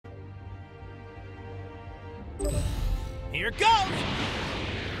Here goes!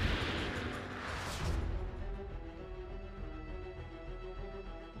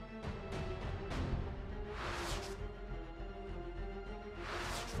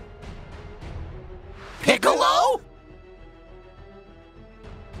 Piccolo?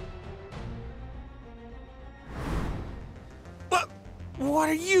 What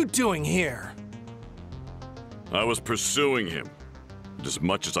are you doing here? I was pursuing him. And as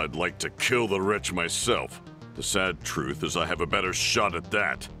much as I'd like to kill the wretch myself, the sad truth is I have a better shot at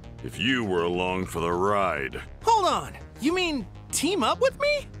that if you were along for the ride. Hold on, you mean team up with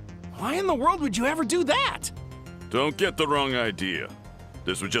me? Why in the world would you ever do that? Don't get the wrong idea.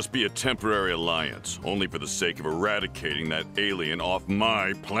 This would just be a temporary alliance, only for the sake of eradicating that alien off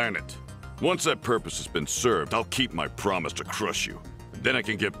my planet. Once that purpose has been served, I'll keep my promise to crush you. Then I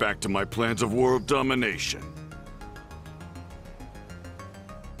can get back to my plans of world domination.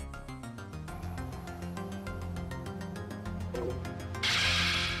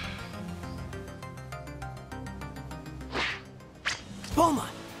 Bulma,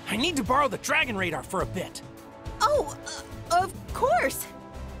 I need to borrow the Dragon Radar for a bit. Oh, of course.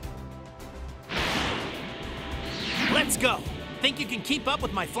 Let's go. Think you can keep up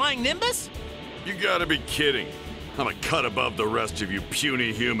with my flying Nimbus? You gotta be kidding. I'm a cut above the rest of you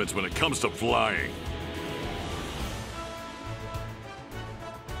puny humans when it comes to flying.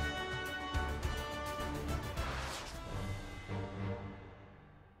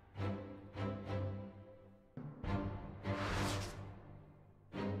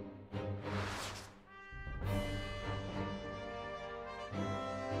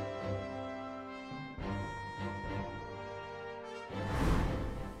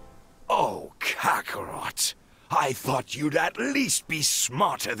 Oh, Kakarot. I thought you'd at least be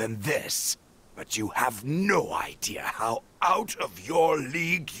smarter than this. But you have no idea how out of your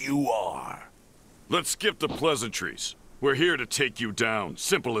league you are. Let's skip the pleasantries. We're here to take you down.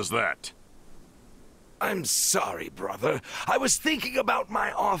 Simple as that. I'm sorry, brother. I was thinking about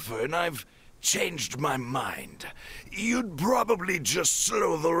my offer and I've changed my mind. You'd probably just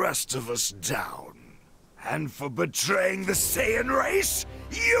slow the rest of us down. And for betraying the Saiyan race,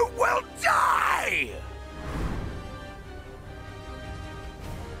 you will die!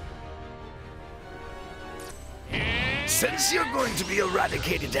 Since you're going to be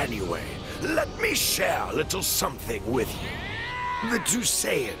eradicated anyway, let me share a little something with you. The two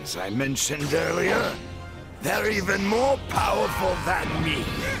Saiyans I mentioned earlier, they're even more powerful than me.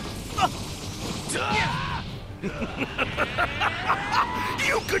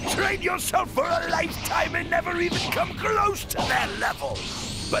 You could train yourself for a lifetime and never even come close to their level.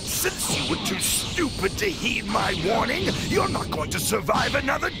 But since you were too stupid to heed my warning, you're not going to survive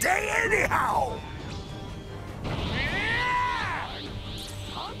another day anyhow!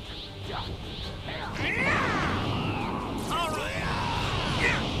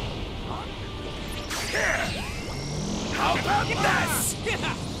 How about this?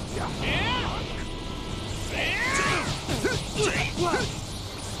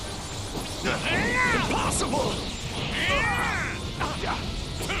 Impossible!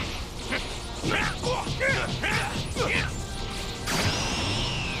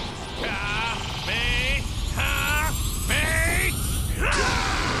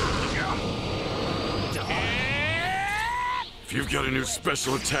 If you've got a new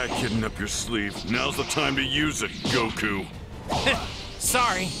special attack hidden up your sleeve, now's the time to use it, Goku.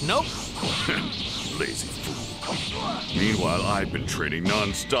 Sorry, nope. Lazy fool. Meanwhile, I've been training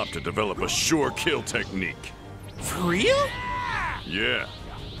non-stop to develop a sure kill technique. For real? Yeah.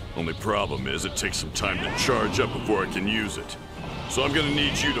 Only problem is it takes some time to charge up before I can use it. So I'm gonna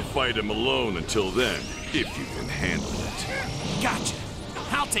need you to fight him alone until then, if you can handle it. Gotcha.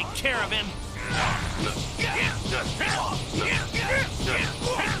 I'll take care of him.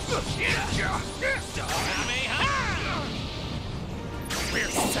 We're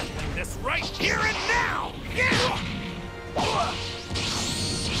settling this right here and now!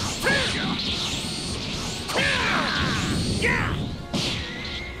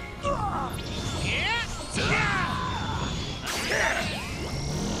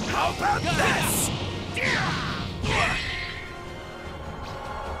 How about this?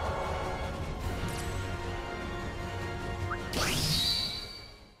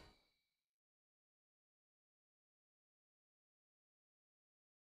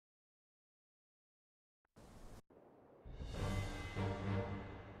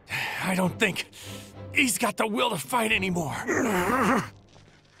 I don't think he's got the will to fight anymore.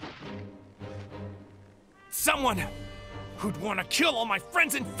 Someone who'd want to kill all my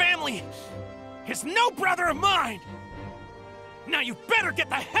friends and family is no brother of mine! Now you better get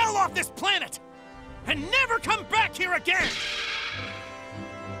the hell off this planet! and never come back here again!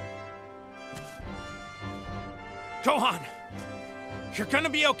 Gohan, you're gonna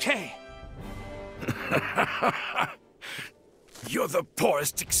be okay. You're the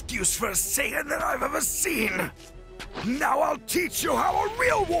poorest excuse for a Saiyan that I've ever seen. Now I'll teach you how a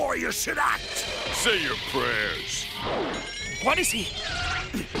real warrior should act. Say your prayers. What is he?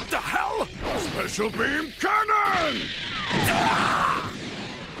 The hell? Special beam cannon!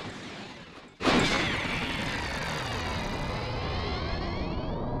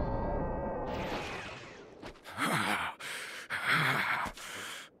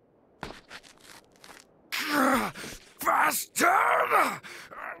 Bastard!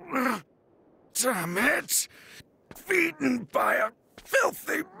 Damn it! Beaten by a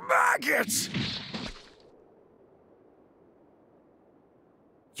filthy maggot!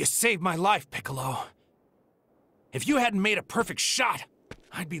 You saved my life, Piccolo. If you hadn't made a perfect shot,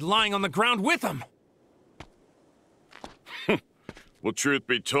 I'd be lying on the ground with him. Well, truth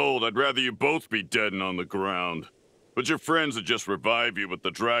be told, I'd rather you both be dead and on the ground. But your friends would just revive you with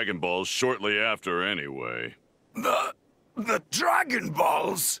the Dragon Balls shortly after anyway. The Dragon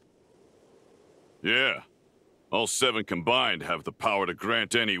Balls? Yeah. All 7 combined have the power to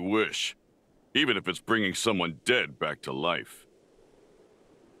grant any wish, even if it's bringing someone dead back to life.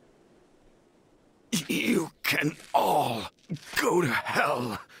 You can all go to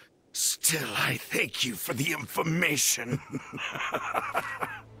hell. Still, I thank you for the information.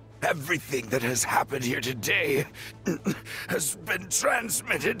 Everything that has happened here today has been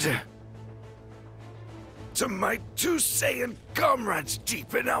transmitted to my 2 Saiyan comrades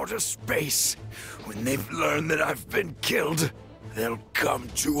deep in outer space. When they've learned that I've been killed, they'll come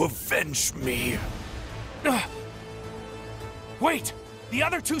to avenge me. Wait! The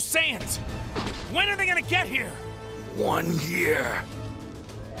other 2 Saiyans! When are they gonna get here? 1 year.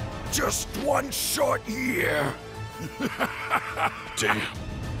 Just 1 short year. Damn.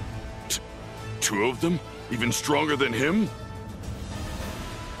 2 of them? Even stronger than him?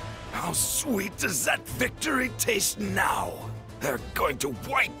 How sweet does that victory taste now? They're going to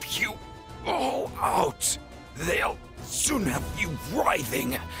wipe you all out. They'll soon have you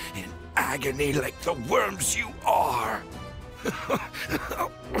writhing in agony like the worms you are.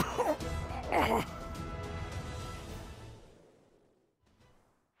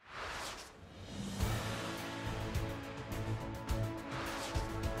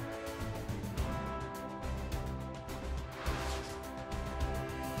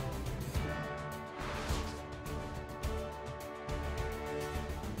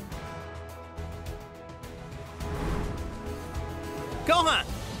 Gohan,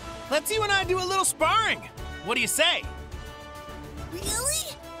 let's you and I do a little sparring. What do you say?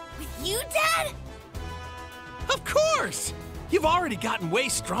 Really? With you, Dad? Of course! You've already gotten way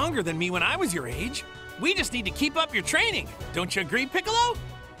stronger than me when I was your age. We just need to keep up your training. Don't you agree, Piccolo?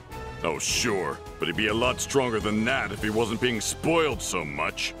 Oh, sure. But he'd be a lot stronger than that if he wasn't being spoiled so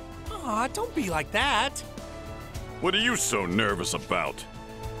much. Aw, don't be like that. What are you so nervous about?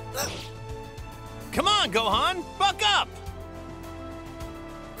 Come on, Gohan, buck up!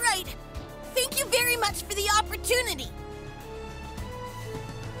 Right. Thank you very much for the opportunity.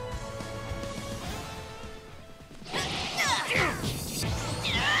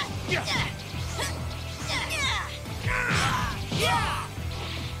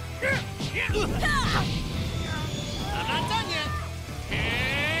 I'm not done yet.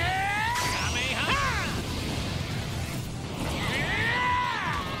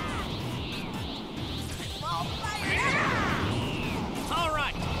 All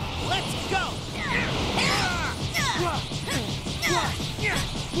right, let's go.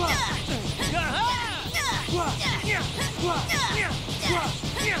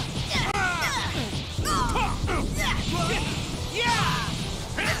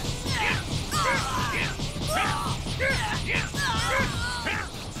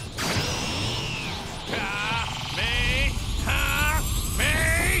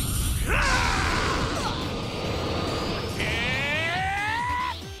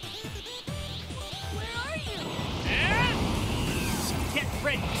 Get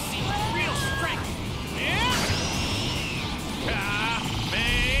ready to see real strength.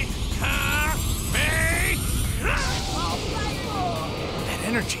 That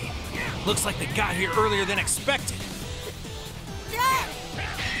energy. Looks like they got here earlier than expected. Dad!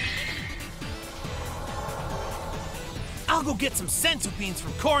 I'll go get some senzu beans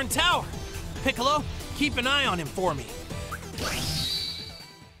from Korin Tower. Piccolo, keep an eye on him for me.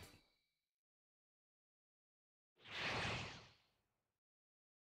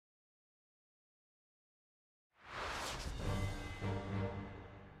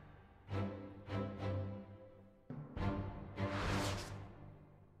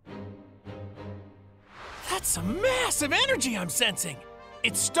 That's some massive energy I'm sensing.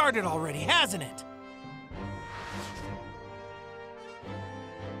 It started already, hasn't it?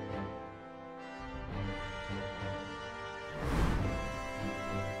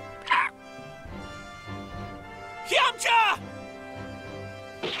 Yamcha!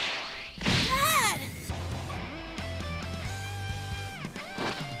 Dad!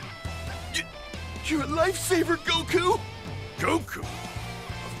 You're a lifesaver, Goku? Goku?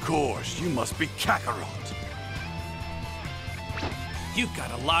 Of course, you must be Kakarot. You've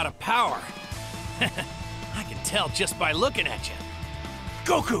got a lot of power. I can tell just by looking at you.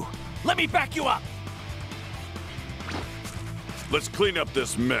 Goku, let me back you up. Let's clean up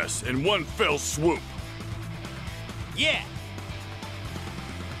this mess in one fell swoop. Yeah.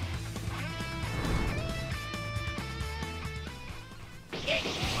 Take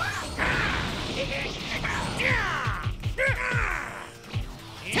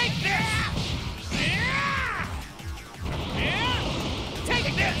this!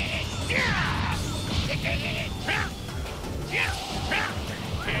 Take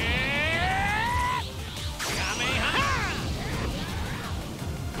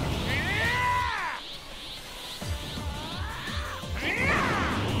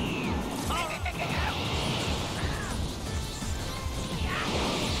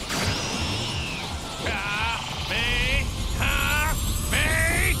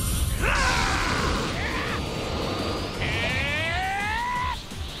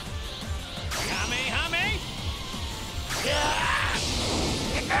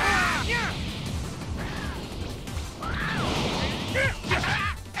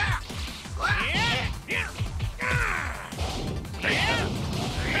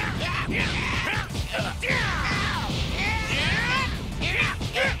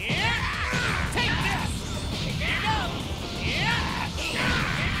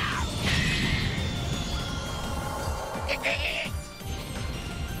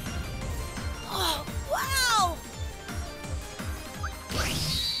Oh, wow!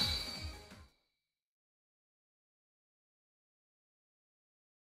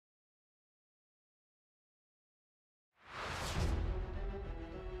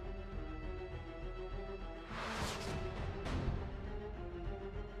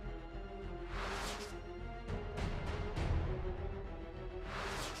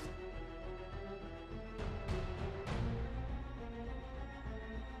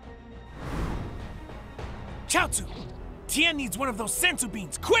 Chaozu! Tien needs one of those sensu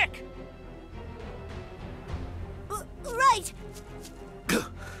beans, quick! Right!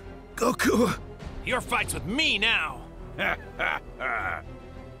 Goku! Your fight's with me now!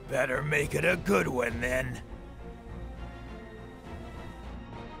 Better make it a good one then.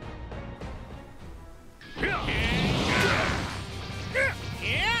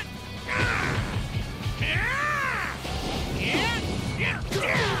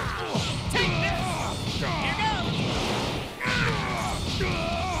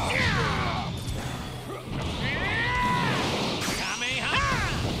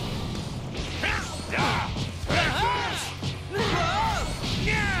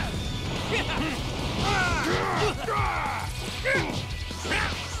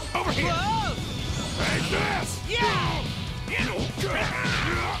 Over here! Take this! Yeah!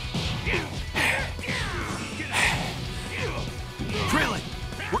 Krillin,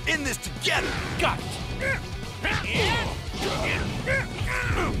 we're in this together! Got it!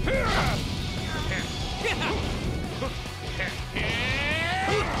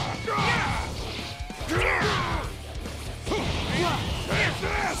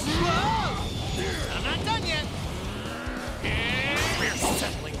 I'm not done yet! We're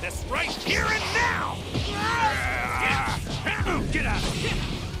settling this right here and now! Get out of here!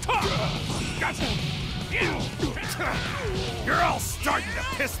 Gotcha! You're all starting to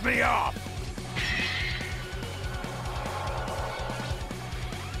piss me off!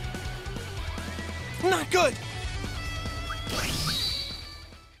 Not good!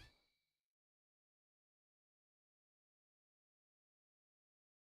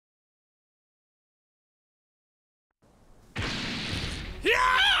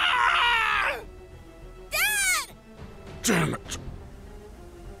 Dad! Damn it!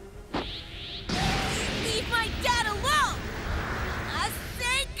 Leave my dad alone!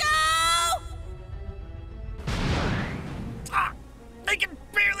 Seiko! I can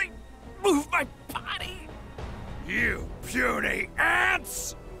barely move my body! You puny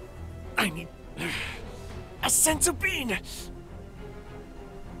ants! I need a sensu bean!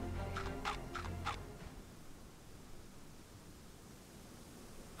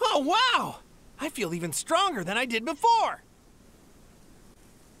 Oh, wow! I feel even stronger than I did before!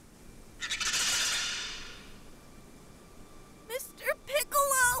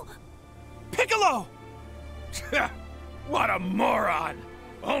 Gohan!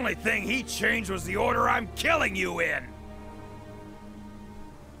 Only thing he changed was the order I'm killing you in!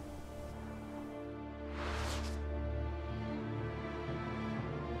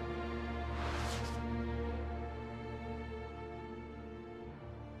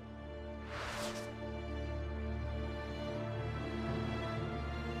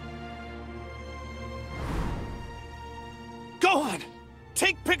 Gohan!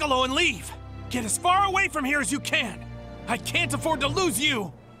 Take Piccolo and leave! Get as far away from here as you can! I can't afford to lose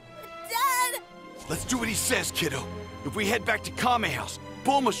you! Dad! Let's do what he says, kiddo. If we head back to Kame House,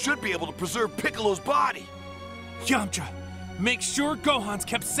 Bulma should be able to preserve Piccolo's body. Yamcha, make sure Gohan's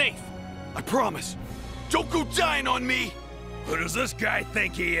kept safe. I promise. Don't go dying on me! Who does this guy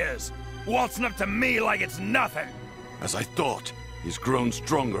think he is? Waltzing up to me like it's nothing! As I thought, he's grown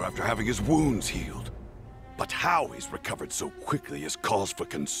stronger after having his wounds healed. But how he's recovered so quickly is cause for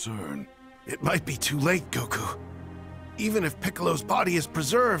concern. It might be too late, Goku. Even if Piccolo's body is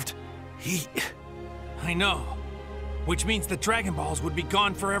preserved, he... I know. Which means the Dragon Balls would be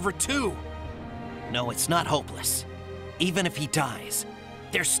gone forever too. No, it's not hopeless. Even if he dies,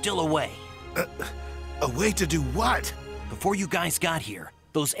 there's still a way. A way to do what? Before you guys got here,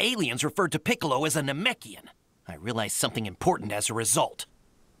 those aliens referred to Piccolo as a Namekian. I realized something important as a result.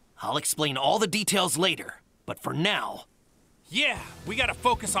 I'll explain all the details later, but for now... Yeah, we gotta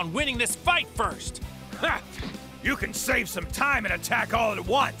focus on winning this fight first. Ha! You can save some time and attack all at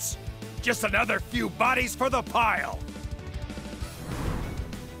once! Just another few bodies for the pile!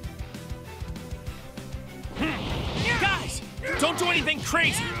 Guys, don't do anything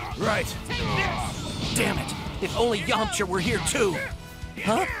crazy. Right. Damn it! If only Yamcha were here too!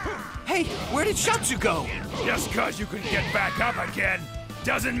 Huh? Hey, where did Shatsu go? Just cause you can get back up again,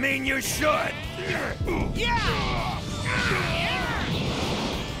 doesn't mean you should!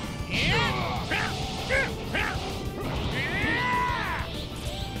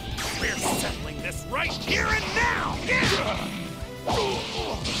 We're settling this right here and now!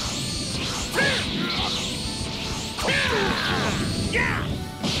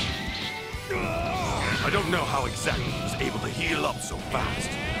 I don't know how exactly he was able to heal up so fast.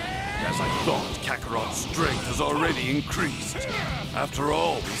 As I thought, Kakarot's strength has already increased. After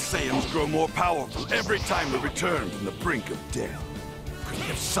all, we Saiyans grow more powerful every time we return from the brink of death. Could he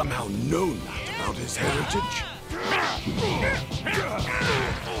have somehow known that about his heritage?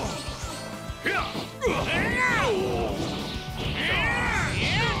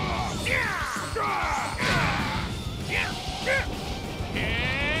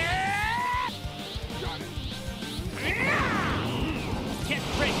 Get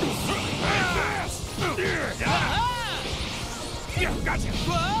ready to see. Gotcha!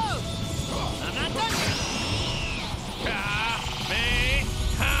 Whoa! I'm not done yet.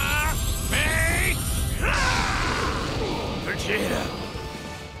 Vegeta!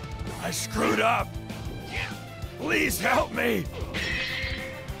 I screwed up! Please help me!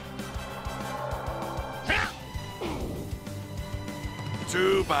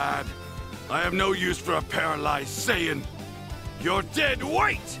 Too bad. I have no use for a paralyzed Saiyan. You're dead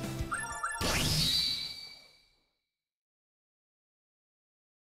weight!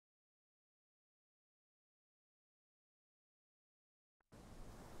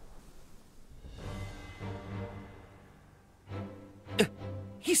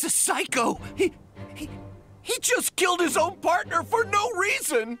 He's a psycho! He just killed his own partner for no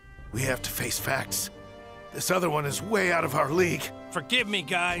reason! We have to face facts. This other one is way out of our league. Forgive me,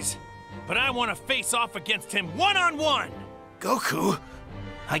 guys, but I want to face off against him one-on-one! Goku?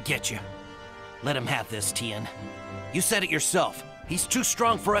 I get you. Let him have this, Tien. You said it yourself. He's too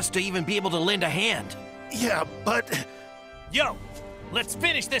strong for us to even be able to lend a hand. Yeah, but... Yo, let's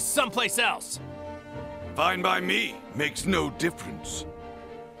finish this someplace else! Fine by me. Makes no difference.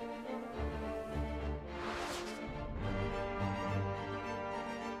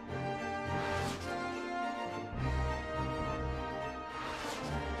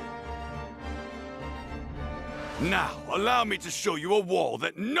 Now, allow me to show you a wall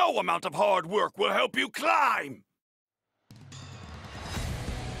that no amount of hard work will help you climb!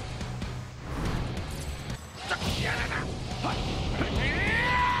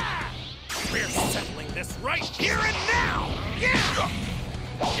 We're settling this right here and now!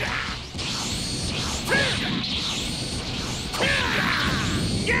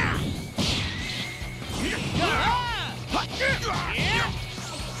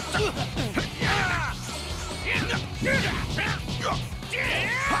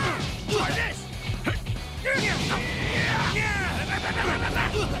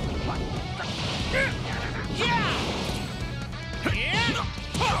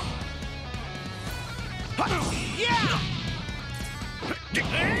 You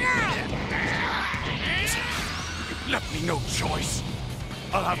left me no choice.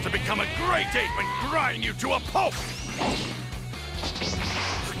 I'll have to become a great ape and grind you to a pulp!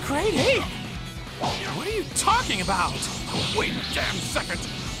 Great ape? What are you talking about? Wait a damn second!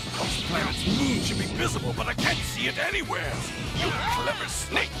 This planet's moon should be visible, but I can't see it anywhere! You clever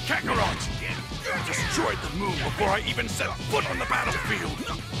snake Kakarot! You destroyed the moon before I even set foot on the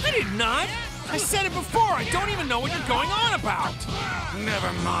battlefield! I did not! I said it before, I don't even know what you're going on about!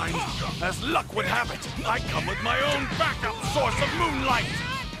 Never mind. As luck would have it, I come with my own backup source of moonlight!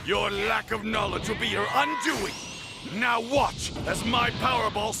 Your lack of knowledge will be your undoing! Now watch as my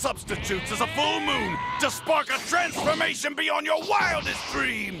Powerball substitutes as a full moon to spark a transformation beyond your wildest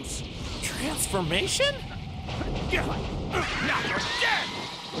dreams! Transformation? Now you're dead!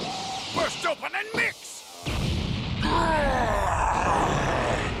 Burst open and mix!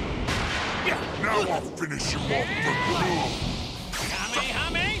 Now I'll finish you off for good.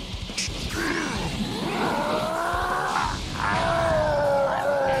 Hame!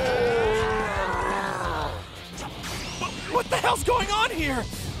 What the hell's going on here?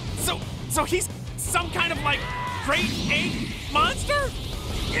 So he's some kind of, like, great ape monster?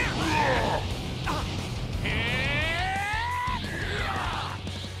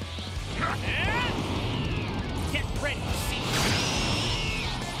 Get ready to see.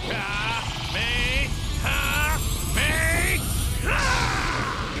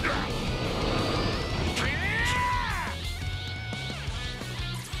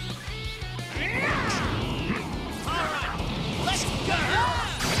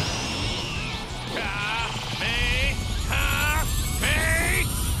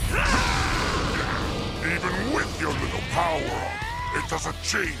 Even with your little power-up, it doesn't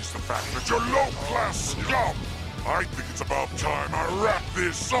change the fact that you're low-class scum! I think it's about time I wrap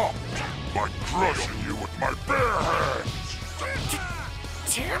this up by crushing you with my bare hands!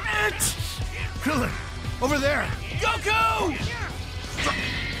 Damn it! Krillin, over there! Goku!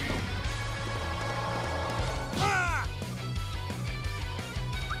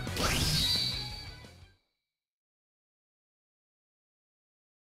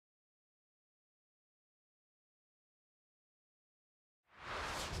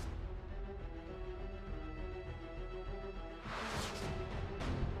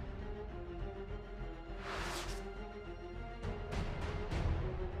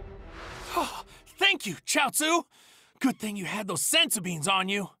 Oh, thank you, Chaozu! Good thing you had those senzu beans on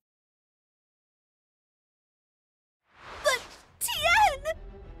you. But Tien!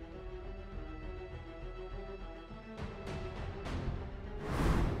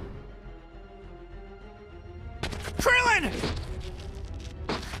 Krillin!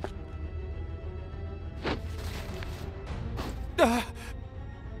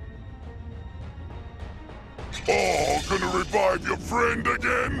 Oh, gonna revive your friend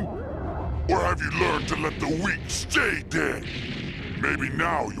again? Or have you learned to let the weak stay dead? Maybe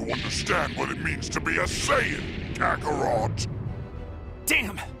now you understand what it means to be a Saiyan, Kakarot.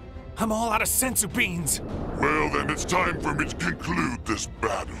 Damn! I'm all out of senzu beans. Well, then it's time for me to conclude this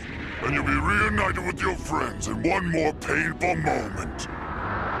battle. And you'll be reunited with your friends in one more painful moment.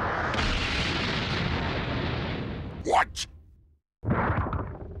 What?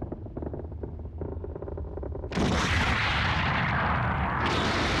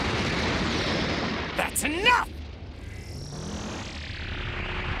 That's enough!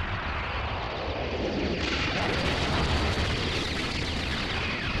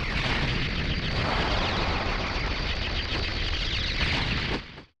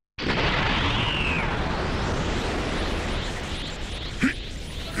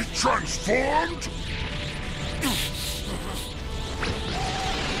 He transformed?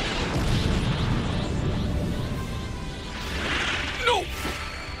 No!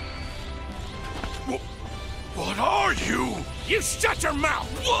 What are you? You shut your mouth!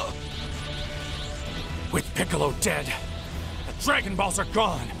 With Piccolo dead, the Dragon Balls are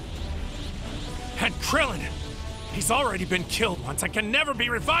gone. And Krillin, he's already been killed once and can never be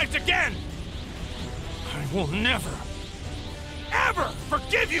revived again! I will never, ever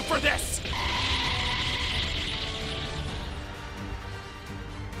forgive you for this!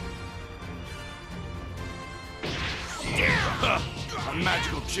 A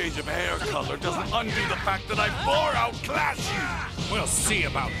magical change of hair color doesn't undo the fact that I far outclass you! We'll see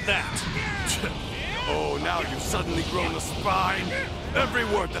about that. Oh, now you've suddenly grown a spine. Every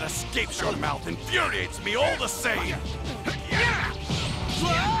word that escapes your mouth infuriates me all the same.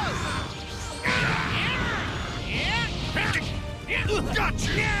 Got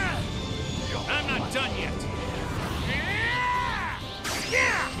you! I'm not done yet.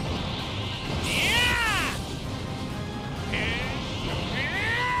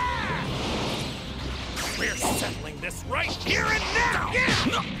 We're settling this right here and now!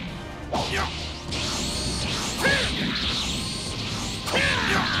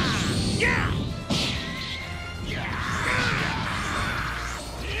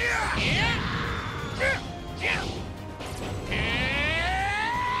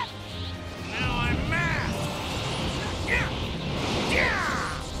 Now I'm mad!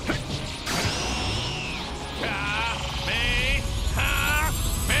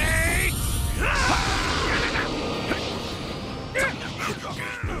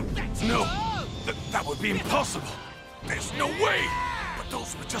 No, that would be impossible. There's no way. But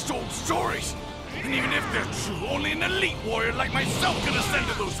those were just old stories. And even if they're true, only an elite warrior like myself can ascend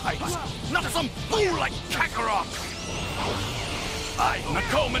to those heights. Not some fool like Kakarot. I am the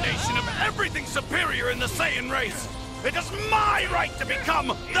culmination of everything superior in the Saiyan race. It is my right to become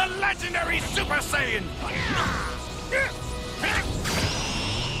the legendary Super Saiyan.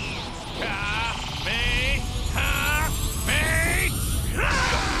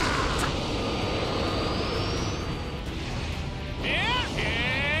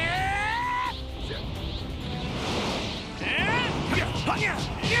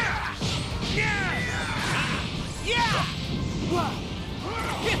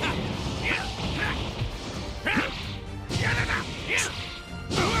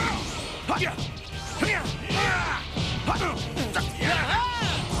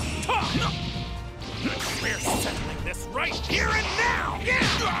 We're settling this right here and now!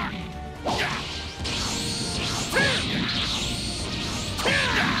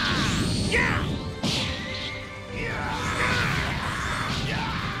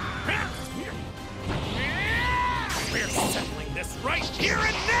 We're settling this right here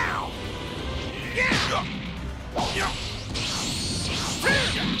and now!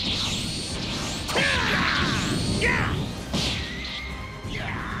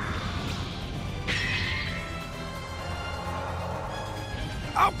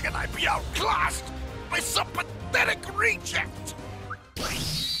 How can I be outclassed by some pathetic reject?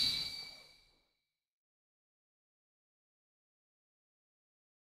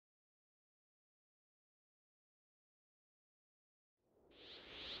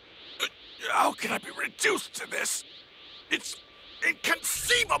 How can I be reduced to this? It's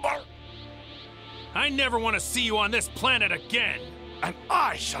inconceivable! I never want to see you on this planet again! And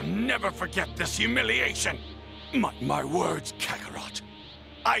I shall never forget this humiliation! My words, Kakarot.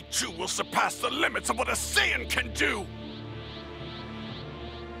 I too will surpass the limits of what a Saiyan can do!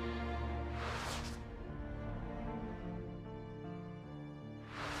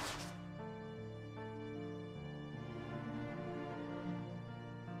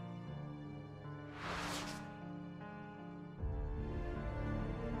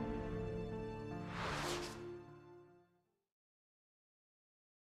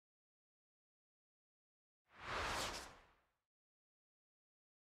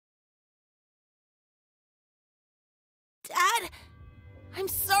 Dad, I'm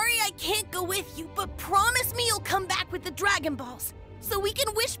sorry I can't go with you, but promise me you'll come back with the Dragon Balls, so we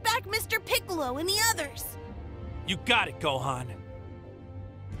can wish back Mr. Piccolo and the others. You got it, Gohan.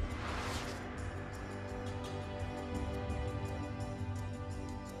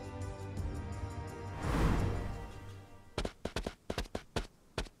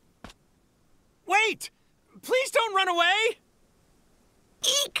 Wait! Please don't run away!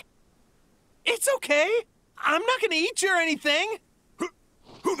 Eek! It's okay. I'm not gonna eat you or anything.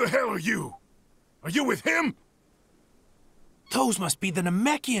 Who the hell are you? Are you with him? Those must be the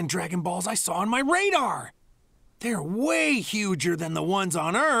Namekian Dragon Balls I saw on my radar. They're way huger than the ones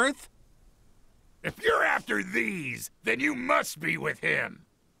on Earth. If you're after these, then you must be with him.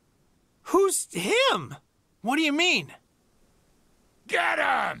 Who's him? What do you mean? Get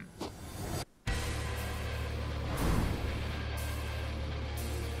him!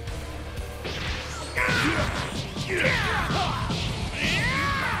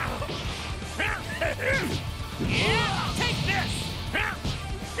 Take this!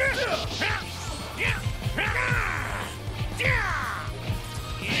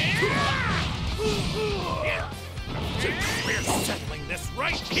 We're settling this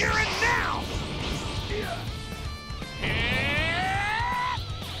right here and now!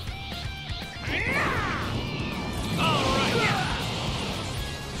 All right!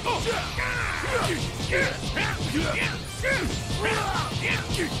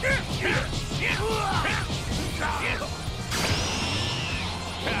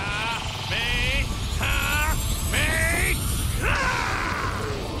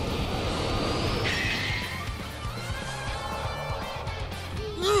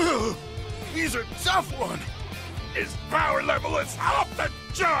 He's a tough one. His power level is off the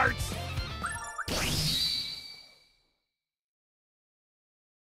charts.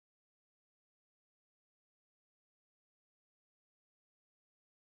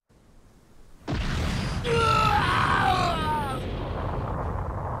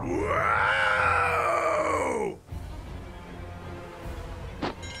 Whoa!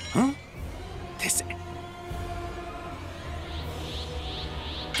 Huh? This...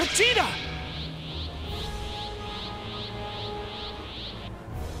 Vegeta!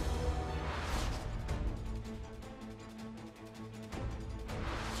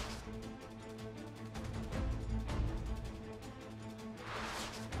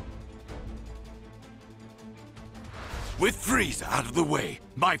 With Frieza out of the way,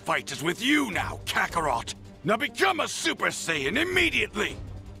 my fight is with you now, Kakarot! Now become a Super Saiyan immediately!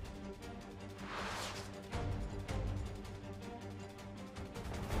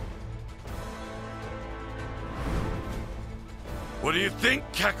 What do you think,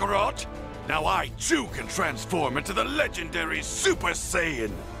 Kakarot? Now I, too, can transform into the legendary Super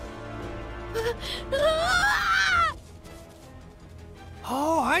Saiyan!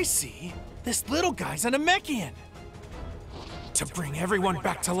 Oh, I see. This little guy's a Namekian. To bring everyone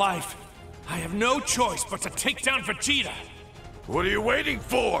back to life, I have no choice but to take down Vegeta. What are you waiting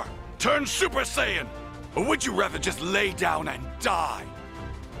for? Turn Super Saiyan! Or would you rather just lay down and die?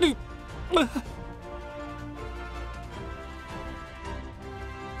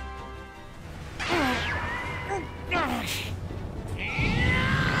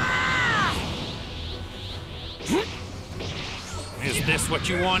 Is this what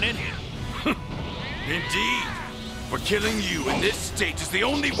you wanted? Indeed. For killing you in this state is the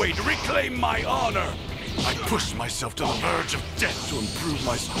only way to reclaim my honor. I pushed myself to the verge of death to improve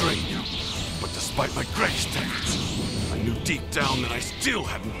my strength. But despite my great standards, I knew deep down that I still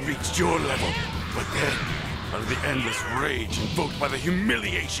hadn't reached your level. But then, out of the endless rage invoked by the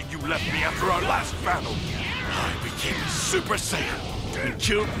humiliation you left me after our last battle, I became a Super Saiyan and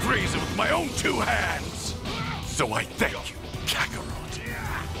killed Frieza with my own 2 hands. So I thank you, Kakarot.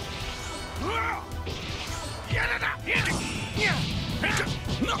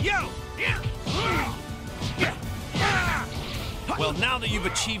 Well, now that you've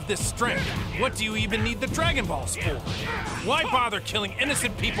achieved this strength, what do you even need the Dragon Balls for? Why bother killing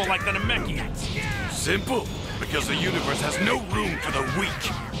innocent people like the Namekians? Simple, because the universe has no room for the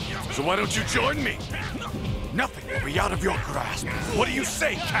weak. So why don't you join me? Nothing will be out of your grasp. What do you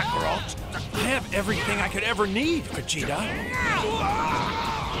say, Kakarot? I have everything I could ever need, Vegeta.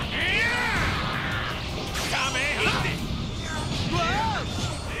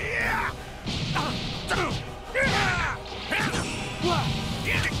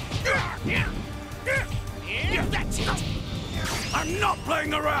 That's it! I'm not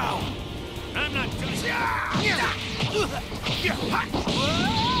playing around! I'm not done.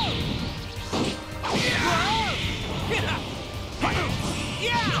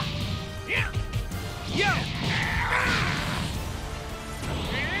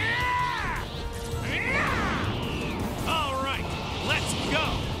 All right, let's go.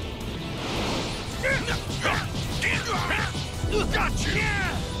 Got you!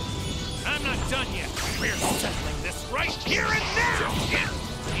 I'm not done yet. We're settling this right here and now.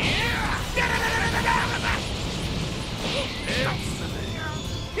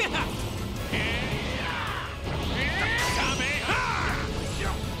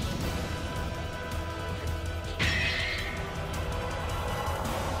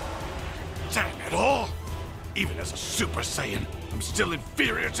 Dang it all! Even as a Super Saiyan, I'm still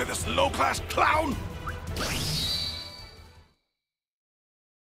inferior to this low-class clown?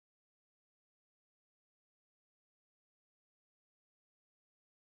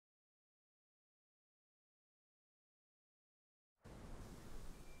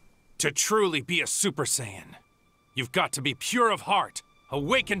 To truly be a Super Saiyan, you've got to be pure of heart,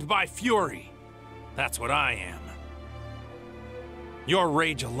 awakened by fury. That's what I am. Your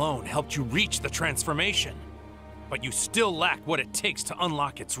rage alone helped you reach the transformation, but you still lack what it takes to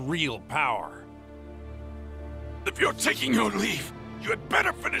unlock its real power. If you're taking your leave, you had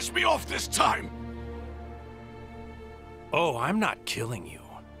better finish me off this time! Oh, I'm not killing you.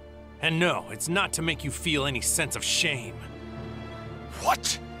 And no, it's not to make you feel any sense of shame.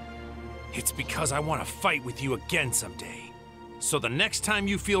 What? It's because I want to fight with you again someday. So the next time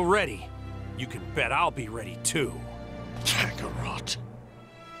you feel ready, you can bet I'll be ready too. Kakarot,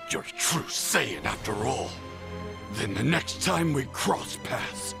 you're a true Saiyan after all. Then the next time we cross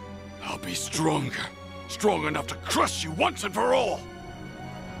paths, I'll be stronger. Strong enough to crush you once and for all.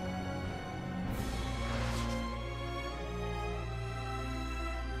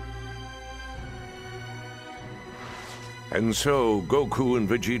 And so, Goku and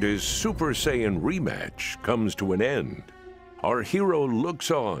Vegeta's Super Saiyan rematch comes to an end. Our hero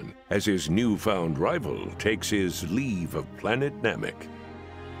looks on as his newfound rival takes his leave of planet Namek.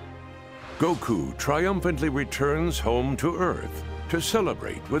 Goku triumphantly returns home to Earth to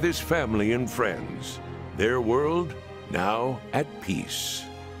celebrate with his family and friends. Their world now at peace.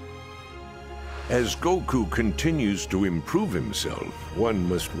 As Goku continues to improve himself, one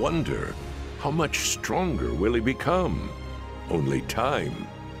must wonder, how much stronger will he become? Only time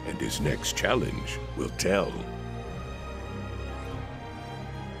and his next challenge will tell.